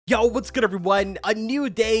Yo, what's good everyone? A new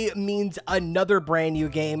day means another brand new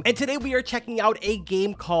game, and today we are checking out a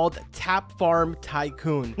game called Tap Farm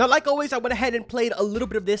Tycoon. Now, like always, I went ahead and played a little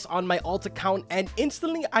bit of this on my alt account, and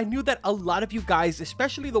instantly I knew that a lot of you guys,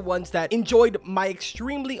 especially the ones that enjoyed my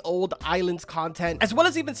extremely old islands content, as well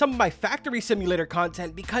as even some of my factory simulator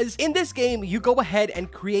content, because in this game, you go ahead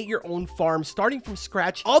and create your own farm starting from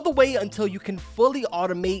scratch all the way until you can fully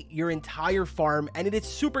automate your entire farm, and it is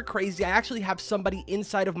super crazy. I actually have somebody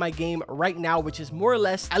inside of my game right now, which is more or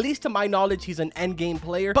less, at least to my knowledge, he's an end game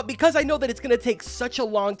player. But because I know that it's going to take such a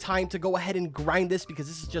long time to go ahead and grind this, because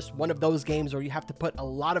this is just one of those games where you have to put a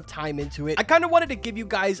lot of time into it, I kind of wanted to give you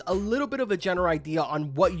guys a little bit of a general idea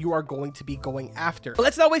on what you are going to be going after. But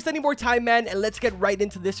let's not waste any more time, man, and let's get right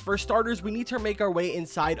into this. For starters, we need to make our way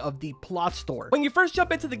inside of the plot store. When you first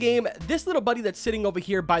jump into the game, this little buddy that's sitting over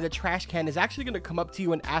here by the trash can is actually going to come up to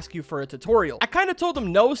you and ask you for a tutorial. I kind of told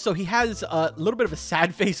him no, so he has a little bit of a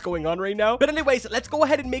sad face going on right now. But anyways, let's go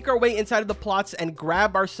ahead and make our way inside of the plots and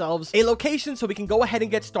grab ourselves a location so we can go ahead and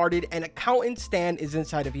get started. And accountant Stan is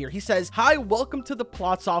inside of here. He says, "Hi, welcome to the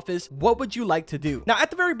plots office. What would you like to do?" Now,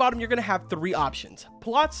 at the very bottom, you're going to have three options: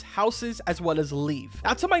 plots, houses, as well as leave.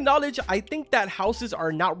 Now, to my knowledge, I think that houses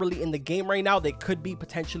are not really in the game right now. They could be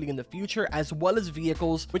potentially in the future, as well as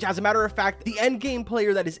vehicles, which, as a matter of fact, the end game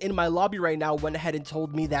player that is in my lobby right now went ahead and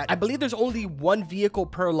told me that I believe there's only one vehicle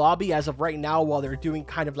per lobby as of right now while they're doing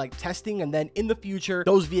kind of like testing, and then in the future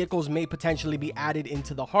those vehicles may potentially be added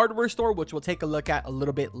into the hardware store, which we'll take a look at a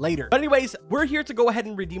little bit later. But anyways, we're here to go ahead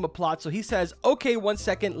and redeem a plot. So he says, "Okay, 1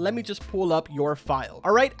 second, let me just pull up your file."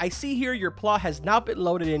 All right, I see here your plot has not been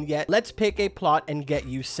loaded in yet. Let's pick a plot and get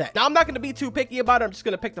you set. Now, I'm not going to be too picky about it. I'm just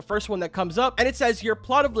going to pick the first one that comes up, and it says your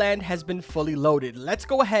plot of land has been fully loaded. Let's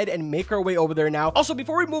go ahead and make our way over there now. Also,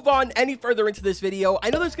 before we move on any further into this video, I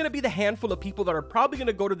know there's going to be the handful of people that are probably going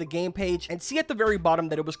to go to the game page and see at the very bottom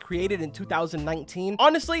that it was created in 2019.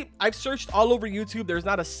 Honestly, I've searched all over YouTube. There's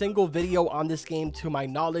not a single video on this game to my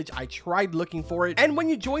knowledge. I tried looking for it. And when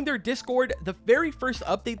you join their Discord, the very first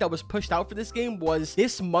update that was pushed out for this game was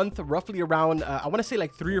this month, roughly around, I want to say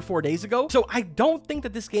like 3 or 4 days ago. So I don't think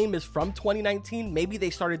that this game is from 2019. Maybe they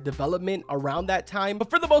started development around that time. But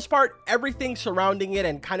for the most part, everything surrounding it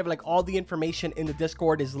and kind of like all the information in the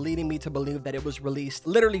Discord is leading me to believe that it was released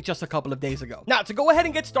literally just a couple of days ago. Now, to go ahead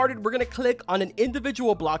and get started, we're going to click on an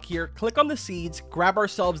individual block here, click on the seeds, grab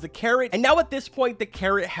ourselves the carrot, and now at this point, the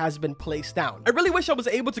carrot has been placed down. I really wish I was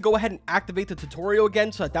able to go ahead and activate the tutorial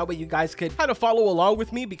again so that way you guys could kind of follow along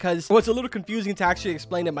with me, because it was a little confusing to actually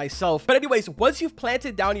explain it myself. But anyways, once you've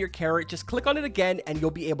planted down your carrot, just click on it again and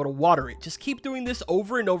you'll be able to water it. Just keep doing this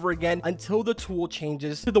over and over again until the tool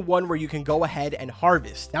changes to the one where you can go ahead and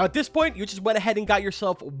harvest. Now, at this point, you just went ahead and got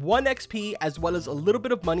yourself 1 XP as well as a little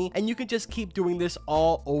bit of money, and you can just keep doing this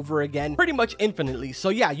all over again pretty much infinitely. So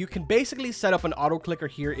yeah, you can basically set up an auto clicker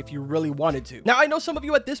here if you really wanted to. Now, I know some of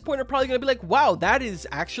you at this point are probably gonna be like, wow, that is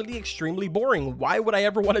actually extremely boring. Why would I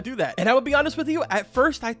ever want to do that? And I will be honest with you, at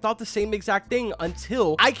first I thought the same exact thing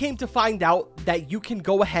until I came to find out that you can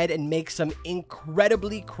go ahead and make some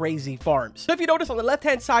incredibly crazy farms. So if you notice on the left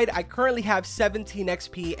hand side, I currently have 17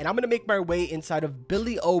 XP, and I'm gonna make my way inside of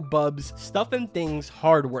Billy O Bub's Stuff and Things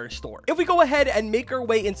hardware store. If we go ahead and make our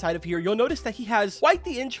way inside of here, you'll notice that he has quite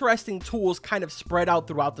the interesting tools kind of spread out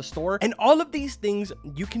throughout the store, and all of these things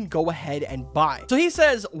you can go ahead and buy. So he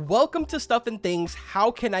says, "Welcome to Stuff and Things.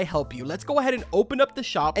 How can I help you?" Let's go ahead and open up the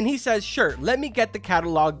shop, and he says, "Sure, let me get the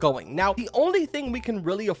catalog going." Now, the only thing we can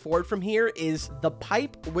really afford from here is the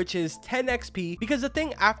pipe, which is 10 XP, because the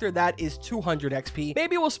thing after that is 200 XP.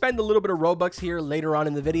 Maybe we'll spend a little bit of Robux here later on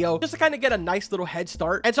in the video just to kind of get a nice little head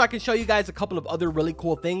start, and so I can show you guys a couple of other really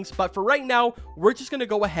cool things. But for right now, we're just going to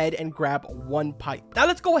go ahead and grab 1 pipe. Now,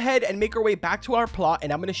 let's go ahead and make our way back to our plot,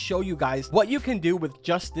 and I'm going to show you guys what you can do with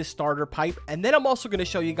just this starter pipe. And then I'm also going to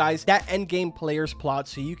show you guys that end game player's plot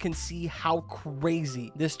so you can see how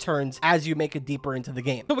crazy this turns as you make it deeper into the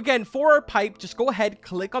game. So again, for our pipe, just go ahead,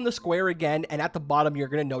 click on the square again, and at the bottom, you're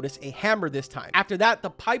going to notice a hammer this time. After that, the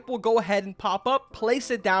pipe will go ahead and pop up,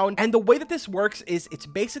 place it down, and the way that this works is it's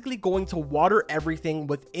basically going to water everything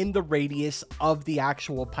within the radius of the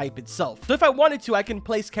actual pipe itself. So if I wanted to, I can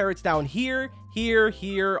place carrots down here,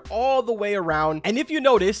 here, all the way around. And if you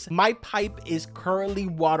notice, my pipe is currently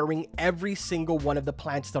watering every single one of the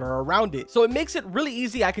plants that are around it. So it makes it really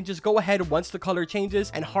easy. I can just go ahead once the color changes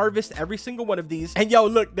and harvest every single one of these. And yo,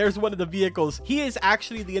 look, there's one of the vehicles. He is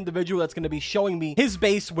actually the individual that's going to be showing me his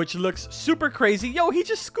base, which looks super crazy. Yo, he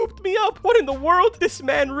just scooped me up. What in the world? This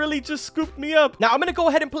man really just scooped me up. Now I'm going to go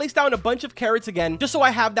ahead and place down a bunch of carrots again, just so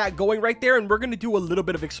I have that going right there. And we're going to do a little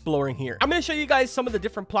bit of exploring here. I'm going to show you guys some of the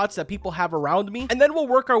different plots that people have around around me, and then we'll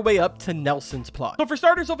work our way up to Nelson's plot. So for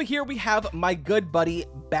starters, over here, we have my good buddy,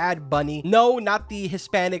 Bad Bunny. No, not the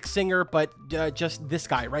Hispanic singer, but just this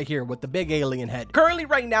guy right here with the big alien head. Currently,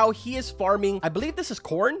 right now, he is farming, I believe this is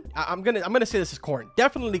corn. I'm gonna say this is corn.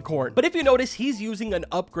 Definitely corn. But if you notice, he's using an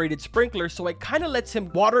upgraded sprinkler, so it kind of lets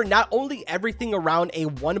him water not only everything around a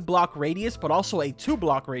 1-block radius, but also a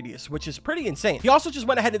 2-block radius, which is pretty insane. He also just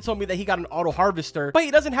went ahead and told me that he got an auto harvester, but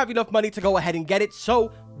he doesn't have enough money to go ahead and get it.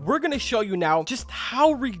 So we're gonna show you now just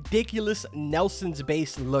how ridiculous Nelson's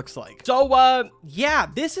base looks like. So yeah,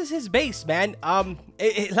 this is his base, man.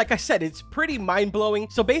 Like I said, it's pretty mind-blowing.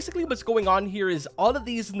 So basically what's going on here is all of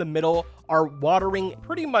these in the middle are watering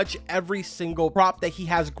pretty much every single crop that he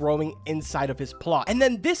has growing inside of his plot. And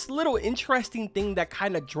then this little interesting thing that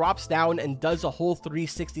kind of drops down and does a whole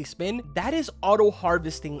 360 spin, that is auto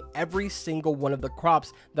harvesting every single one of the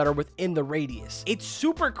crops that are within the radius. It's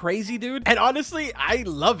super crazy, dude. And honestly, I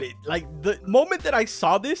love it. Like, the moment that I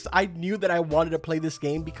saw this, I knew that I wanted to play this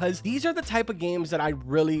game, because these are the type of games that I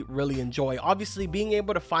really, really enjoy. Obviously, being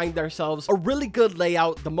able to find ourselves a really good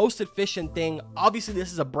layout, the most efficient thing. Obviously,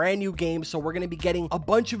 this is a brand new game, so we're going to be getting a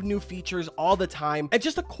bunch of new features all the time, and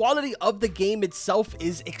just the quality of the game itself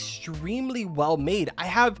is extremely well made. I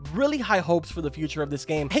have really high hopes for the future of this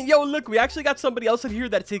game. And yo, look, we actually got somebody else in here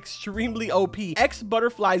that's extremely OP. X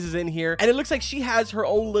Butterflies is in here, and it looks like she has her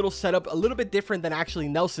own little setup, a little bit different than actually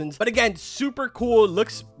Nelson's, but again, super cool.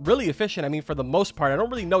 Looks really efficient. I mean, for the most part, I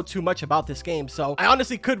don't really know too much about this game, so I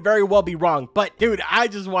honestly could very well be wrong, but dude, I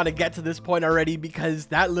just want to get to this point already because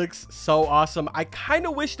that looks so awesome. I kind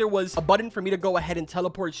of wish there was a button for me to go ahead and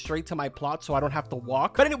teleport straight to my plot so I don't have to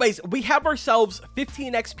walk. But anyways, we have ourselves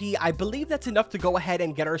 15 XP. I believe that's enough to go ahead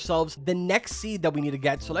and get ourselves the next seed that we need to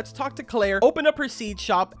get. So let's talk to Claire, open up her seed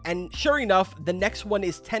shop, and sure enough, the next one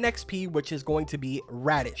is 10 XP, which is going to be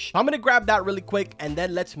radish. I'm going to grab that really quick, and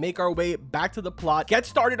then let's make our way back to the plot, get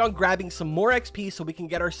started on grabbing some more XP so we can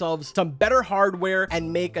get ourselves some better hardware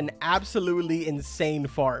and make an absolutely insane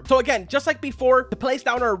farm. So again, just like before, to place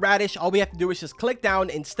down our radish, all we have to do is just click down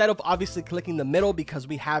instead of obviously clicking the middle, because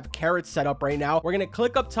we have carrots set up right now. We're going to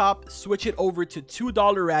click up top, switch it over to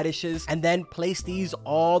 $2 radishes, and then place these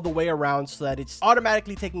all the way around so that it's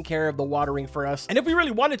automatically taking care of the watering for us. And if we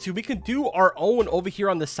really wanted to, we can do our own over here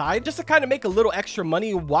on the side just to kind of make a little extra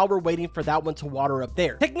money while we're waiting for that one to water up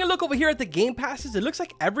there. Taking a look over here at the game passes, it looks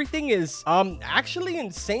like everything is actually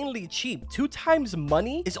insanely cheap. 2 times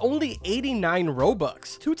money is only 89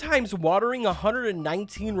 Robux. 2 times watering,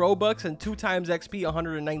 119 Robux, and 2 times XP,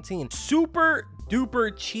 119. Super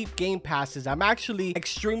duper cheap game passes. I'm actually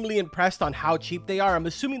extremely impressed on how cheap they are. I'm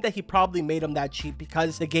assuming that he probably made them that cheap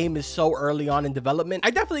because the game is so early on in development.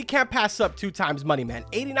 I definitely can't pass up 2 times money, man.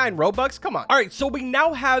 89 Robux, come on. All right, so we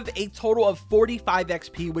now have a total of 45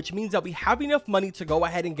 XP, which means that we have enough money to go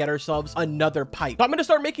ahead and get ourselves another pipe. So I'm gonna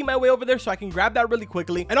start making my way over there so I can grab that really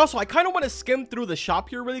quickly. And also, I kind of want to skim through the shop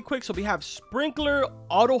here really quick. So we have sprinkler,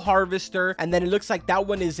 auto harvester, and then it looks like that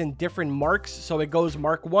one is in different marks. So it goes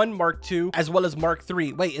Mark 1, Mark 2, as well as Mark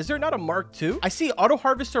 3. Wait, is there not a Mark 2? I see auto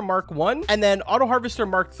harvester Mark 1 and then auto harvester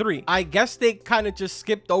Mark 3. I guess they kind of just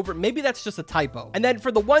skipped over. Maybe that's just a typo. And then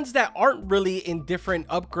for the ones that aren't really in different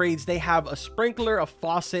upgrades, they have a sprinkler, a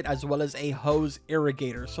faucet, as well as a hose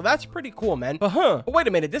irrigator. So that's pretty cool, man. But wait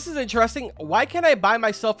a minute, this is interesting. Why can't I buy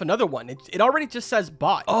myself another one? It already just says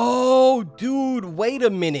bought. Oh, dude, wait a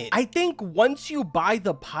minute. I think once you buy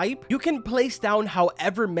the pipe, you can place down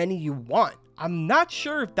however many you want. I'm not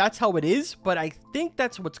sure if that's how it is, but I think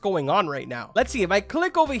that's what's going on right now. Let's see. If I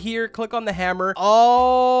click over here, click on the hammer.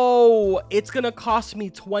 Oh, it's going to cost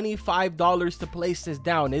me $25 to place this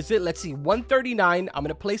down. Is it? Let's see. $139. I'm going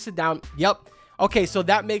to place it down. Yep. Okay, so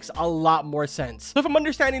that makes a lot more sense. So if I'm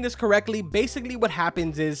understanding this correctly, basically what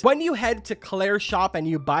happens is when you head to Claire's shop and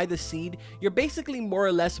you buy the seed, you're basically more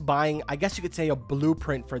or less buying, I guess you could say, a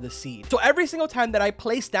blueprint for the seed. So every single time that I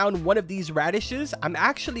place down one of these radishes, I'm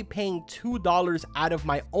actually paying $2 out of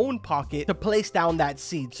my own pocket to place down that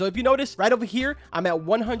seed. So if you notice right over here, I'm at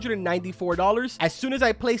 $194. As soon as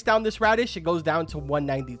I place down this radish, it goes down to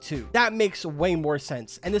 $192. That makes way more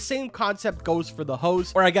sense. And the same concept goes for the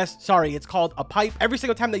hose, or I guess, sorry, it's called a pipe. Every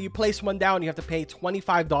single time that you place one down, you have to pay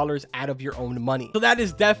 $25 out of your own money. So that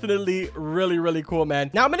is definitely really, really cool, man.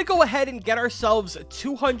 Now I'm going to go ahead and get ourselves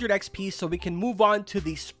 200 XP so we can move on to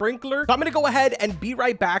the sprinkler. So I'm going to go ahead and be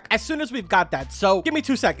right back as soon as we've got that. So give me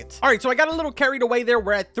 2 seconds. All right, so I got a little carried away there.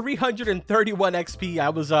 We're at 331 XP. I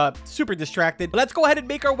was super distracted. But let's go ahead and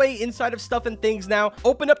make our way inside of stuff and things now.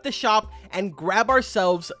 Open up the shop and grab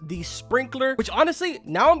ourselves the sprinkler, which honestly,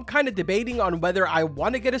 now I'm kind of debating on whether I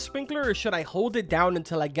want to get a sprinkler or should I hold hold it down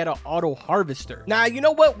until I get an auto harvester. Now, you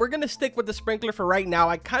know what? We're gonna stick with the sprinkler for right now.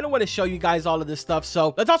 I kind of want to show you guys all of this stuff.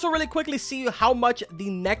 So let's also really quickly see how much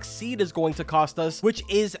the next seed is going to cost us, which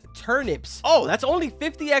is turnips. Oh, that's only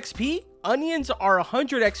 50 XP. Onions are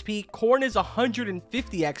 100 XP, corn is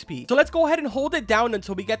 150 XP. So let's go ahead and hold it down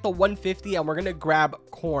until we get the 150 and we're gonna grab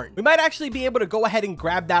corn. We might actually be able to go ahead and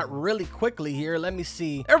grab that really quickly here. Let me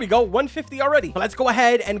see. There we go, 150 already. So let's go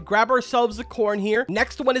ahead and grab ourselves the corn here.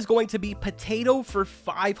 Next one is going to be potato for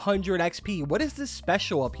 500 XP. What is this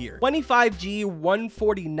special up here? 25G,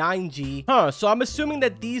 149G. So I'm assuming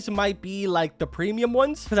that these might be like the premium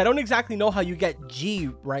ones because I don't exactly know how you get G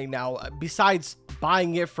right now besides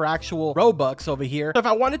buying it for actual Robux over here. So if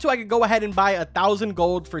I wanted to, I could go ahead and buy 1,000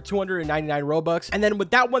 gold for 299 Robux. And then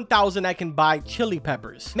with that 1,000, I can buy chili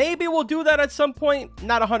peppers. Maybe we'll do that at some point.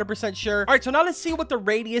 Not 100% sure. All right, so now let's see what the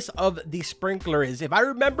radius of the sprinkler is. If I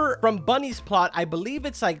remember from Bunny's plot, I believe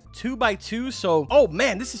it's like 2x2. So, oh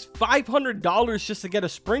man, this is $500 just to get a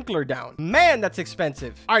sprinkler down. Man, that's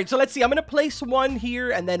expensive. All right, so let's see. I'm going to place one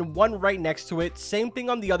here and then one right next to it. Same thing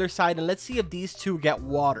on the other side. And let's see if these two get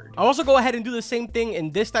watered. I'll also go ahead and do the same thing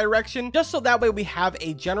in this direction, just so that way we have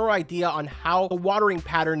a general idea on how the watering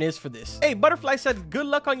pattern is for this. Hey, Butterfly said, good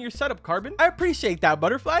luck on your setup, Carbon. I appreciate that,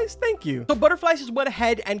 Butterflies. Thank you. So Butterflies just went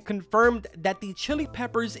ahead and confirmed that the chili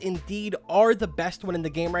peppers indeed are the best one in the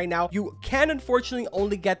game right now. You can unfortunately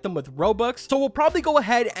only get them with Robux. So we'll probably go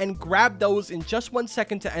ahead and grab those in just 1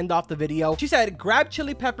 second to end off the video. She said, grab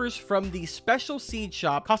chili peppers from the special seed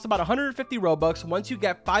shop. Cost about 150 Robux. Once you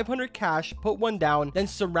get 500 cash, put one down, then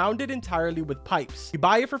surround it entirely with pipes. You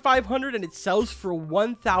buy it for 500 and it sells for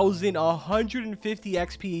 1,150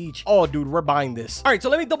 XP each. Oh, dude, we're buying this. All right, so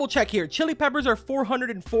let me double check here. Chili peppers are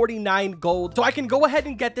 449 gold. So I can go ahead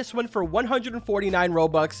and get this one for 149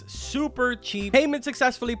 Robux. Super cheap. Payment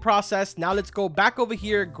successfully processed. Now let's go back over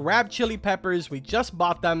here, grab chili peppers. We just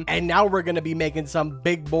bought them. And now we're going to be making some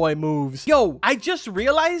big boy moves. Yo, I just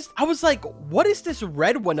realized, I was like, what is this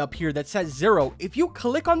red one up here that says 0? If you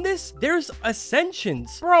click on this, there's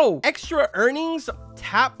ascensions. Bro, extra earnings,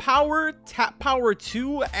 tap power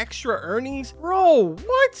 2, extra earnings. Bro,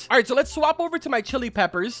 what? All right, so let's swap over to my chili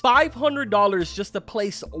peppers. $500 just to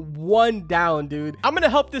place one down, dude. I'm gonna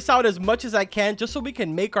help this out as much as I can just so we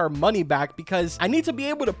can make our money back because I need to be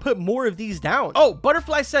able to put more of these down. Oh,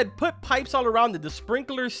 Butterfly said put pipes all around it, the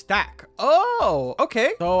sprinkler stack. Oh,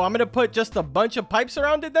 okay. So I'm gonna put just a bunch of pipes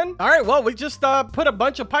around it then. All right, well, we just put a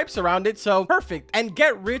bunch of pipes around it, so perfect. And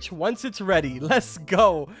get rich once it's ready. Let's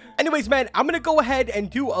go. Anyways, man, I'm gonna go ahead and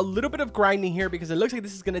do a little bit of grinding here because it looks like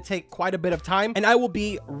this is going to take quite a bit of time, and I will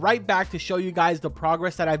be right back to show you guys the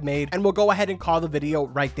progress that I've made, and we'll go ahead and call the video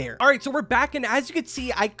right there. All right, so we're back, and as you can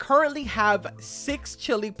see, I currently have 6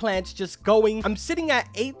 chili plants just going. I'm sitting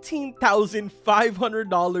at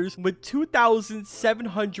 $18,500 with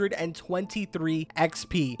 2,723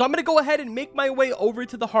 XP. So I'm going to go ahead and make my way over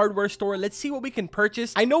to the hardware store. Let's see what we can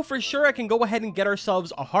purchase. I know for sure I can go ahead and get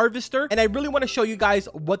ourselves a harvester, and I really want to show you guys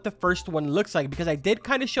what the first one looks like because I did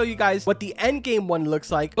kind of show you guys what the end game one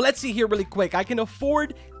looks like. But let's see here really quick. I can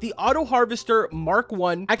afford the auto harvester Mark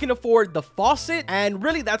 1. I can afford the faucet, and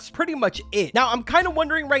really that's pretty much it. Now I'm kind of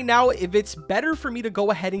wondering right now if it's better for me to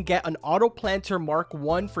go ahead and get an auto planter Mark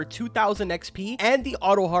 1 for 2,000 XP and the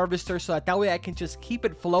auto harvester so that way I can just keep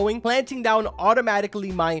it flowing, planting down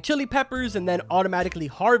automatically my chili peppers and then automatically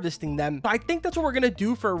harvesting them. So I think that's what we're gonna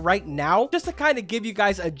do for right now, just to kind of give you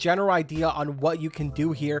guys a general idea on what you can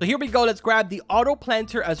do here. So here we go. Let's grab the auto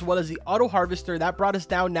planter as well as the auto harvester. That brought us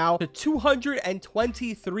down now to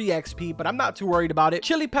 223 XP, but I'm not too worried about it.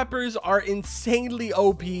 Chili peppers are insanely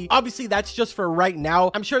OP. Obviously that's just for right now.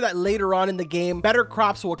 I'm sure that later on in the game better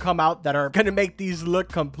crops will come out that are gonna make these look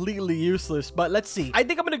completely useless, but let's see. I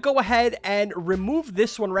think I'm gonna go ahead and remove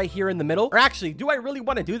this one right here in the middle, or actually, do I really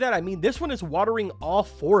want to do that? I mean, this one is watering all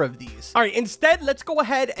 4 of these. All right, instead let's go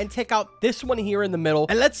ahead and take out this one here in the middle,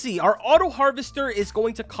 and let's see. Our auto harvester is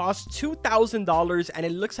going to cost $2,000, and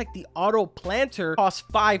it looks like the auto planter costs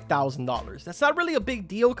 $5,000. That's not really a big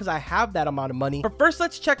deal because I have that amount of money. But first,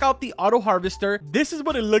 let's check out the auto harvester. This is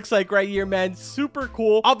what it looks like right here, man. Super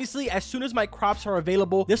cool. Obviously, as soon as my crops are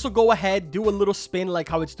available, this will go ahead, do a little spin like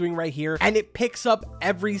how it's doing right here, and it picks up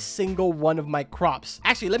every single one of my crops.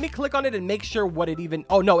 Actually, let me click on it and make sure what it even...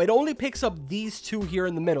 Oh, no, it only picks up these 2 here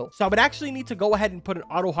in the middle. So I would actually need to go ahead and put an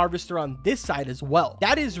auto harvester on this side as well.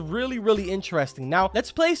 That is really, really interesting. Now,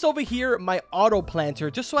 let's place over here my auto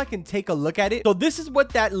planter just so I can take a look at it. So this is what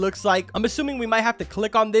that looks like. I'm assuming we might have to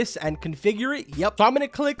click on this and configure it. Yep. So I'm going to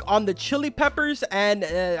click on the chili peppers, and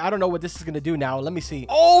I don't know what this is going to do now. Let me see.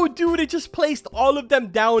 Oh, dude, it just placed all of them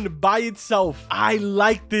down by itself. I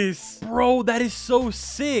like this. Bro, that is so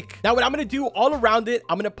sick. Now what I'm going to do all around it,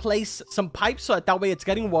 I'm going to place some pipes so that way it's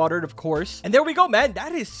getting watered, of course. And there we go, man.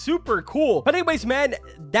 That is super cool. But anyways, man,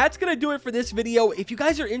 that's going to do it for this video. If you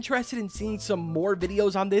guys are interested in seeing some more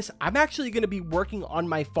videos on this, I'm actually going to be working on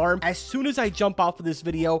my farm as soon as I jump off of this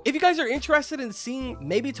video. If you guys are interested in seeing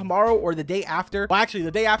maybe tomorrow or the day after, well, actually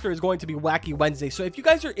the day after is going to be Wacky Wednesday. So if you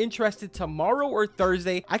guys are interested tomorrow or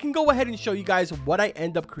Thursday, I can go ahead and show you guys what I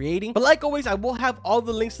end up creating. But like always, I will have all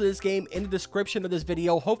the links to this game in the description of this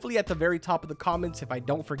video, hopefully at the very top of the comments if I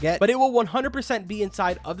don't forget, but it will 100% be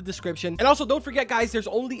inside of the description. And also don't forget, guys, there's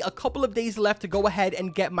only a couple of days left to go ahead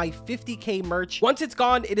and get my 50k merch. Once it's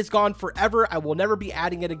gone, it is gone forever. I will never be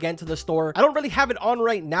adding it again to the store. I don't really have it on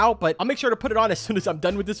right now, but I'll make sure to put it on as soon as I'm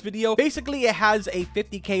done with this video. Basically, it has a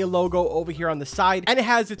 50k logo over here on the side, and it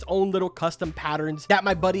has its own little custom patterns that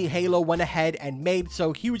my buddy Halo went ahead and made.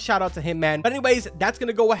 So huge shout out to him, man. But anyways, that's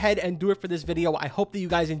gonna go ahead and do it for this video. I hope that you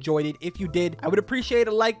guys enjoyed it. If you did, I would appreciate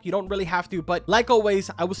a like. You don't really have to, but like always,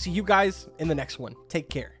 I will see you guys in the next one. Take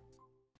care.